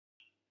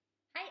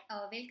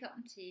og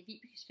velkommen til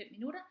Vibekes 5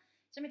 minutter,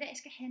 som i dag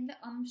skal handle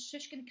om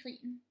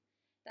søskendekrigen.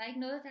 Der er ikke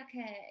noget, der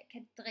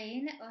kan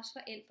dræne os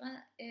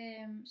forældre,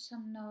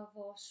 som når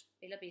vores,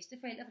 eller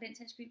bedsteforældre for den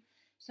sags skyld,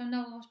 som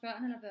når vores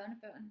børn eller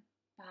børnebørn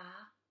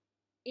bare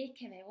ikke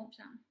kan være i rum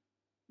sammen.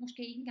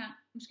 Måske ikke engang,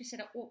 måske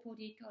sætter ord på, at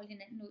de ikke kan holde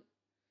hinanden ud.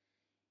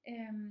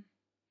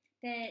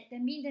 Da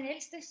den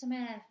ældste, som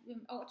er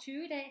over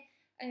 20 i dag,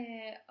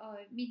 og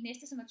min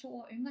næste, som er 2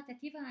 år yngre, da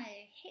de var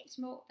helt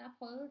små, der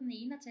prøvede den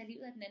ene at tage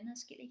livet af den anden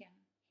adskillige gange.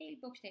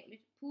 Helt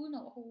bogstaveligt. Puden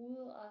over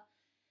hovedet og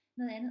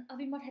noget andet. Og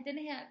vi måtte have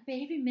denne her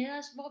baby med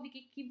os, hvor vi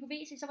gik på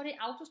WC, så var det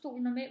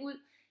autostolen og med ud.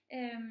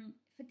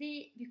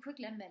 Fordi vi kunne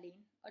ikke lade dem være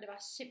alene. Og det var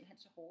simpelthen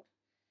så hårdt.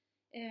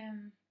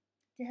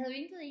 Det havde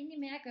jo intet egentlig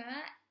med at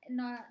gøre,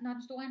 når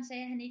den store han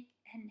sagde, at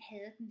han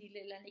havde den lille,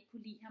 eller han ikke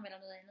kunne lide ham eller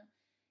noget andet.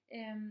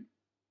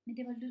 Men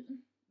det var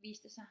lyden,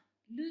 viste sig.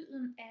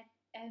 Lyden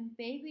af en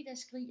baby, der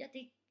skriger,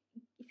 det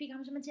fik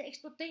ham simpelthen til at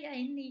eksplodere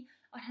indeni,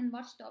 og han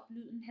måtte stoppe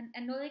lyden.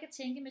 Han nåede ikke at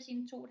tænke med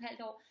sine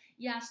 2,5 år,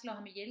 jeg slår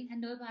ham ihjel. Han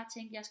nåede bare at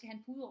tænke, jeg skal have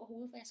en pude over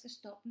hovedet, for jeg skal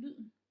stoppe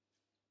lyden.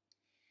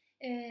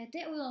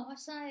 Derudover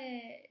så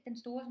den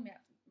store, som jeg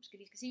måske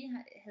lige skal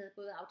sige, havde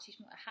både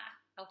autisme og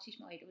har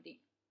autisme og ADHD.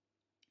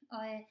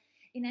 Og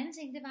en anden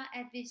ting, det var,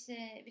 at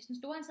hvis den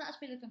store han sad og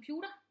spillede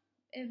computer,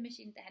 med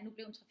sin, da han nu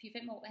blev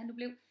 3-4-5 år, hvad han nu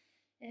blev,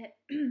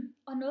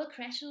 og noget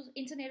crashede,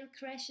 internettet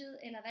crashede,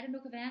 eller hvad det nu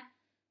kan være,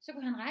 så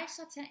kunne han rejse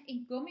sig, tage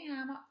en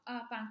gummihammer og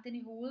banke den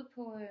i hovedet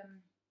på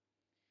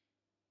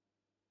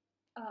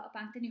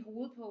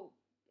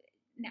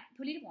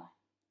lillebror.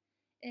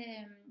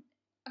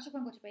 Og så kunne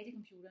han gå tilbage til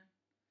computeren.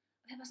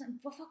 Og jeg var sådan,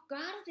 hvorfor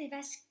gør du det?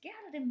 Hvad sker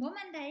der? Det må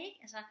man da ikke.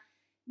 Altså,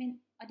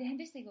 og det han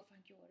vidste ikke, hvorfor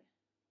han gjorde det.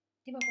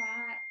 Det var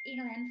bare en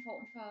eller anden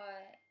form for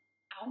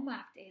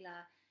afmagt eller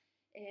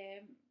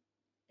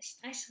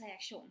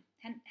stressreaktion.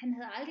 Han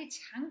havde aldrig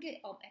tanke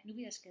om, at nu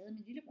vil jeg skade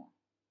min lillebror.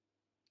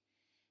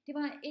 Det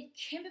var et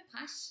kæmpe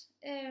pres,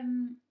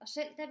 og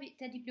selv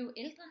da de blev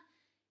ældre,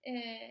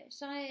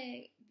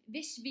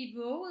 hvis vi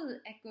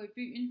vågede at gå i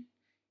byen,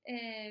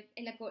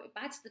 eller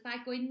bare et sted,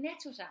 bare gå i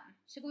Netto sammen,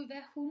 så kunne vi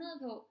være 100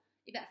 på,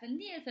 i hvert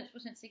fald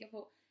 99% sikre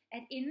på,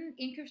 at inden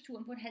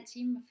indkøbsturen på en halv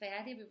time var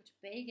færdig, og vi var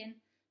tilbage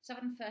igen, så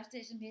var den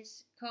første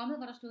sms kommet,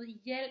 hvor der stod,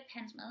 hjælp,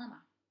 han smadrer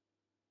mig.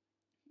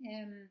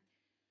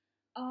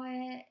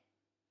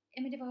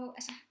 Jamen det var jo,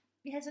 altså,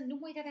 vi havde sådan, nu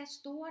må I da være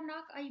store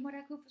nok, og I må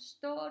da kunne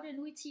forstå det,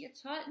 nu er I 10 og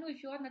 12, nu er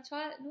I 14 og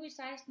 12, nu er I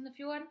 16 og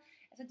 14,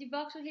 altså de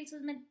vokser jo hele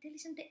tiden, men det er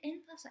ligesom, det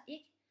ændrer sig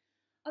ikke.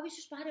 Og vi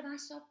synes bare, det var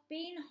så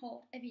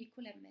benhårdt, at vi ikke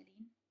kunne lade dem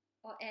alene.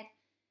 Og at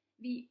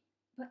vi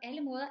på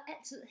alle måder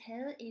altid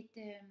havde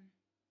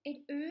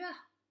et øre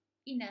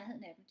i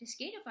nærheden af dem. Det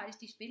skete jo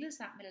faktisk, de spillede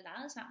sammen eller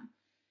legede sammen.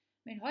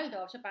 Men hold da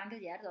op, så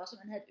bankede hjertet også, og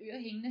man havde et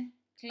øre hængende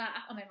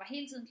klar, og man var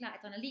hele tiden klar,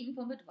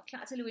 adrenalinpumpe, du var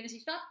klar til at løbe ind og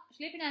sige, stop,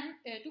 slip hinanden,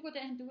 du går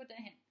derhen, du går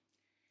derhen.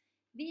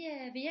 Vi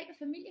ved hjælp af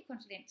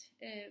familiekonsulent,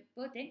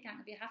 både dengang,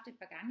 og vi har haft et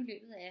par gange i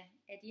løbet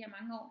af de her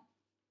mange år,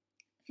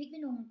 fik vi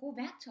nogle gode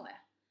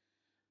værktøjer.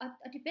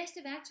 Og det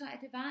bedste værktøj,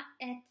 det var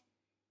at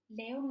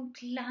lave nogle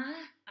klare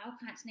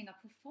afgrænsninger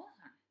på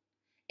forhånd.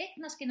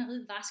 Ikke når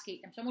skænderiet var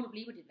sket, så må du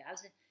blive på dit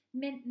værelse.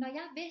 Men når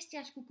jeg vidste,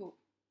 jeg skulle gå,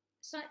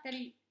 så da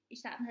vi i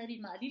starten havde vi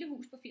et meget lille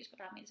hus på 80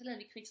 kvadratmeter, så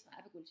lavede vi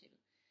kridtstreger på gulvtæppet.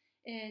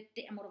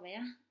 Der må du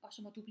være, og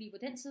så må du blive på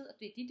den side, og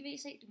det er dit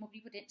WC, du må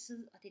blive på den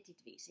side, og det er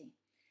dit WC.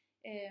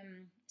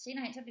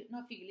 Senere hen, så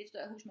fik vi lidt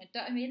større hus med en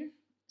dør i midten,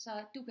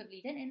 så du kan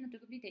blive den ende, og du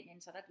kan blive den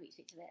ende, så der er et WC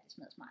til hver, det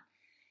smadrer smart.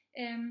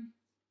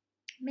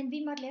 Men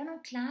vi måtte lave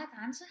nogle klare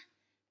grænser,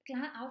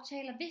 klare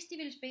aftaler. Hvis de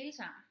ville spille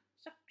sammen,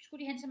 så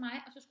skulle de hen til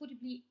mig, og så skulle de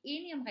blive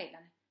enige om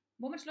reglerne.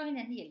 Må man slå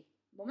hinanden ihjel?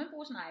 Må man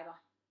bruge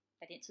sniper,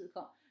 da den tid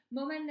kom?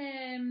 Må man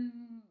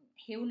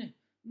hævne?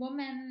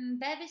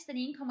 Hvad hvis den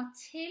ene kommer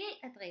til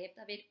at dræbe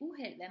dig ved et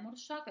uheld? Hvad må du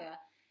så gøre?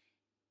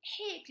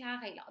 Helt klare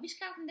regler. Og vi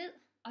skrev dem ned,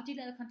 og de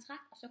lavede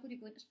kontrakt, og så kunne de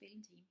gå ind og spille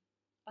en time.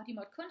 Og de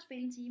måtte kun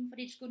spille en time,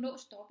 fordi det skulle nå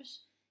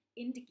stoppes,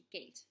 inden det gik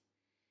galt.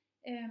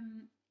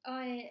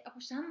 Og på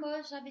samme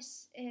måde, så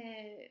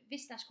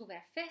hvis der skulle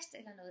være fest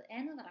eller noget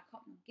andet, hvor der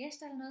kom nogle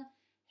gæster eller noget,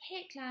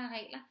 helt klare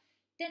regler.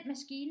 Den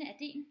maskine er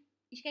din.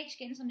 I skal ikke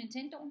skændes om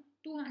Nintendoen.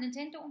 Du har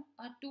Nintendoen,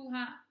 og du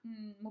har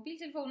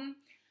mobiltelefonen,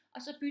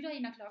 og så bytter I,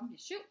 når klokken bliver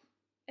 7.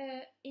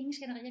 Ingen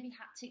skænderier, vi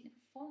har tingene på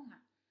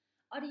forhånd.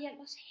 Og det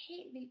hjælper os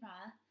helt vildt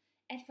meget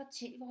at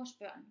fortælle vores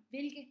børn,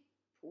 hvilke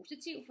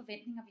positive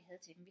forventninger vi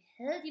havde til dem. Vi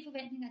havde de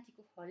forventninger, at de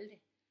kunne holde det.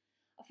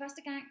 Og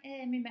første gang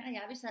min mand og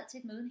jeg, vi sad til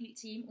et møde en hel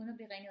time, uden at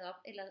blive ringet op,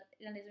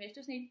 eller næsten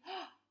efter sådan et,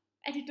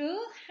 er de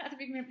døde? Og det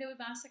blev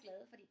vi bare så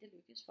glade, fordi det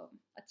lykkedes for dem.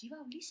 Og de var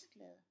jo lige så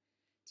glade.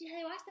 De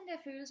havde jo også den der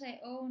følelse af,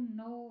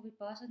 vi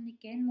bosser den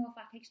igen, mor og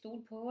far kan ikke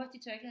stole på os, de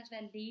tør ikke lade os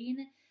være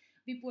alene,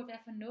 vi burde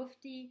være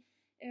fornuftige.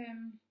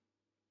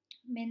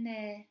 Men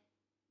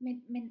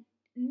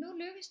nu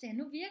lykkes det,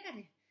 nu virker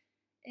det.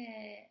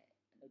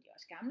 Nu er de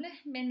også gamle,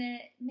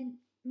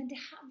 men det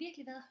har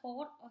virkelig været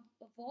hårdt,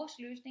 og vores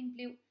løsning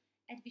blev,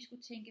 at vi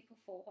skulle tænke på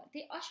forhånd.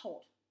 Det er også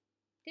hårdt.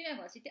 Det vil jeg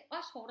godt sige. Det er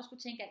også hårdt at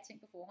skulle tænke alting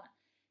på forhånd.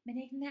 Men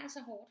det er ikke nær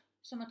så hårdt,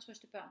 som at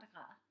trøste børn, der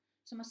græder.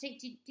 Som at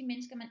se de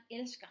mennesker, man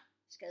elsker,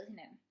 skade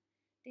hinanden.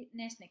 Det er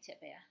næsten ikke til at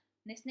bære.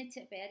 Næsten ikke til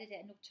at bære det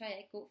der, nu tør jeg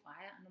ikke gå fra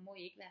jer, og nu må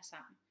I ikke være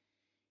sammen.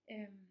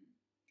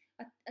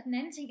 Og den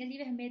anden ting, jeg lige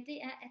vil have med,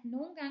 det er, at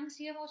nogle gange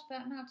siger vores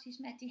børn med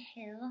autisme, at de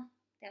hader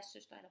deres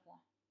søster eller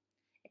bror.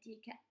 At de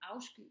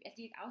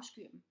ikke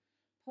afskyr dem.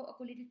 Prøv at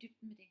gå lidt i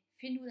dybden med det.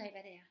 Find ud af,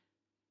 hvad det er.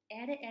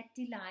 Er det, at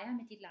de leger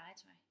med dit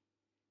legetøj?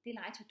 Det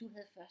legetøj, du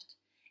havde først.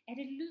 Er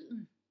det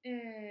lyden?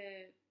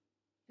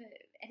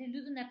 Er det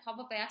lyden af Prop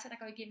og Bertha, der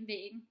går igennem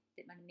væggen?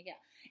 Det var nemlig her.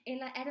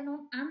 Eller er der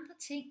nogle andre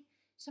ting,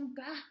 som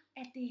gør,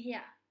 at det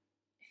her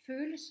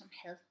føles som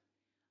had?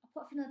 Og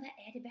prøv at finde ud af, hvad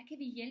er det? Hvad kan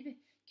vi hjælpe?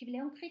 Kan vi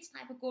lave en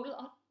kridtstreg på gulvet?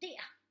 Og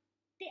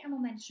der må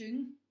man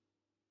synge.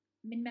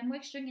 Men man må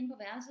ikke synge inde på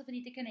værelset,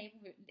 fordi det kan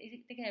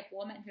det kan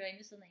brormand høre inde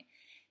ved siden af.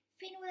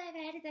 Find ud af,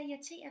 hvad er det, der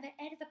irriterer? Hvad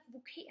er det, der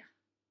provokerer?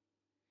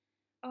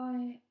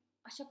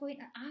 Og så gå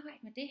ind og arbejde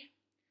med det.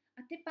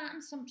 Og det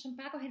barn, som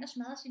bare går hen og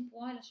smadrer sin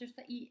bror eller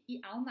søster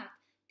i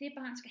afmagt, det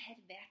barn skal have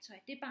et værktøj.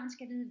 Det barn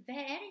skal vide,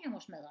 hvad er det, jeg må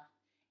smadre?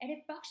 Er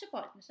det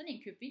boksebolden? Sådan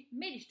en købte vi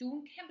midt i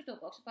stuen. Kæmpe stor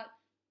boksebold.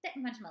 Den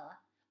må man smadre.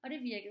 Og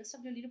det virkede.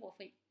 Så blev lillebror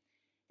fri.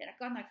 Den har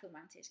godt nok fået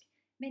mange tæsk.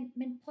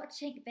 Men prøv at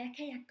tænke, hvad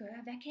kan jeg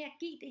gøre? Hvad kan jeg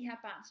give det her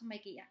barn, som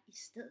agerer, i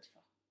stedet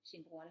for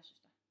sin bror eller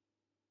søster?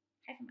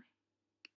 Hej for mig.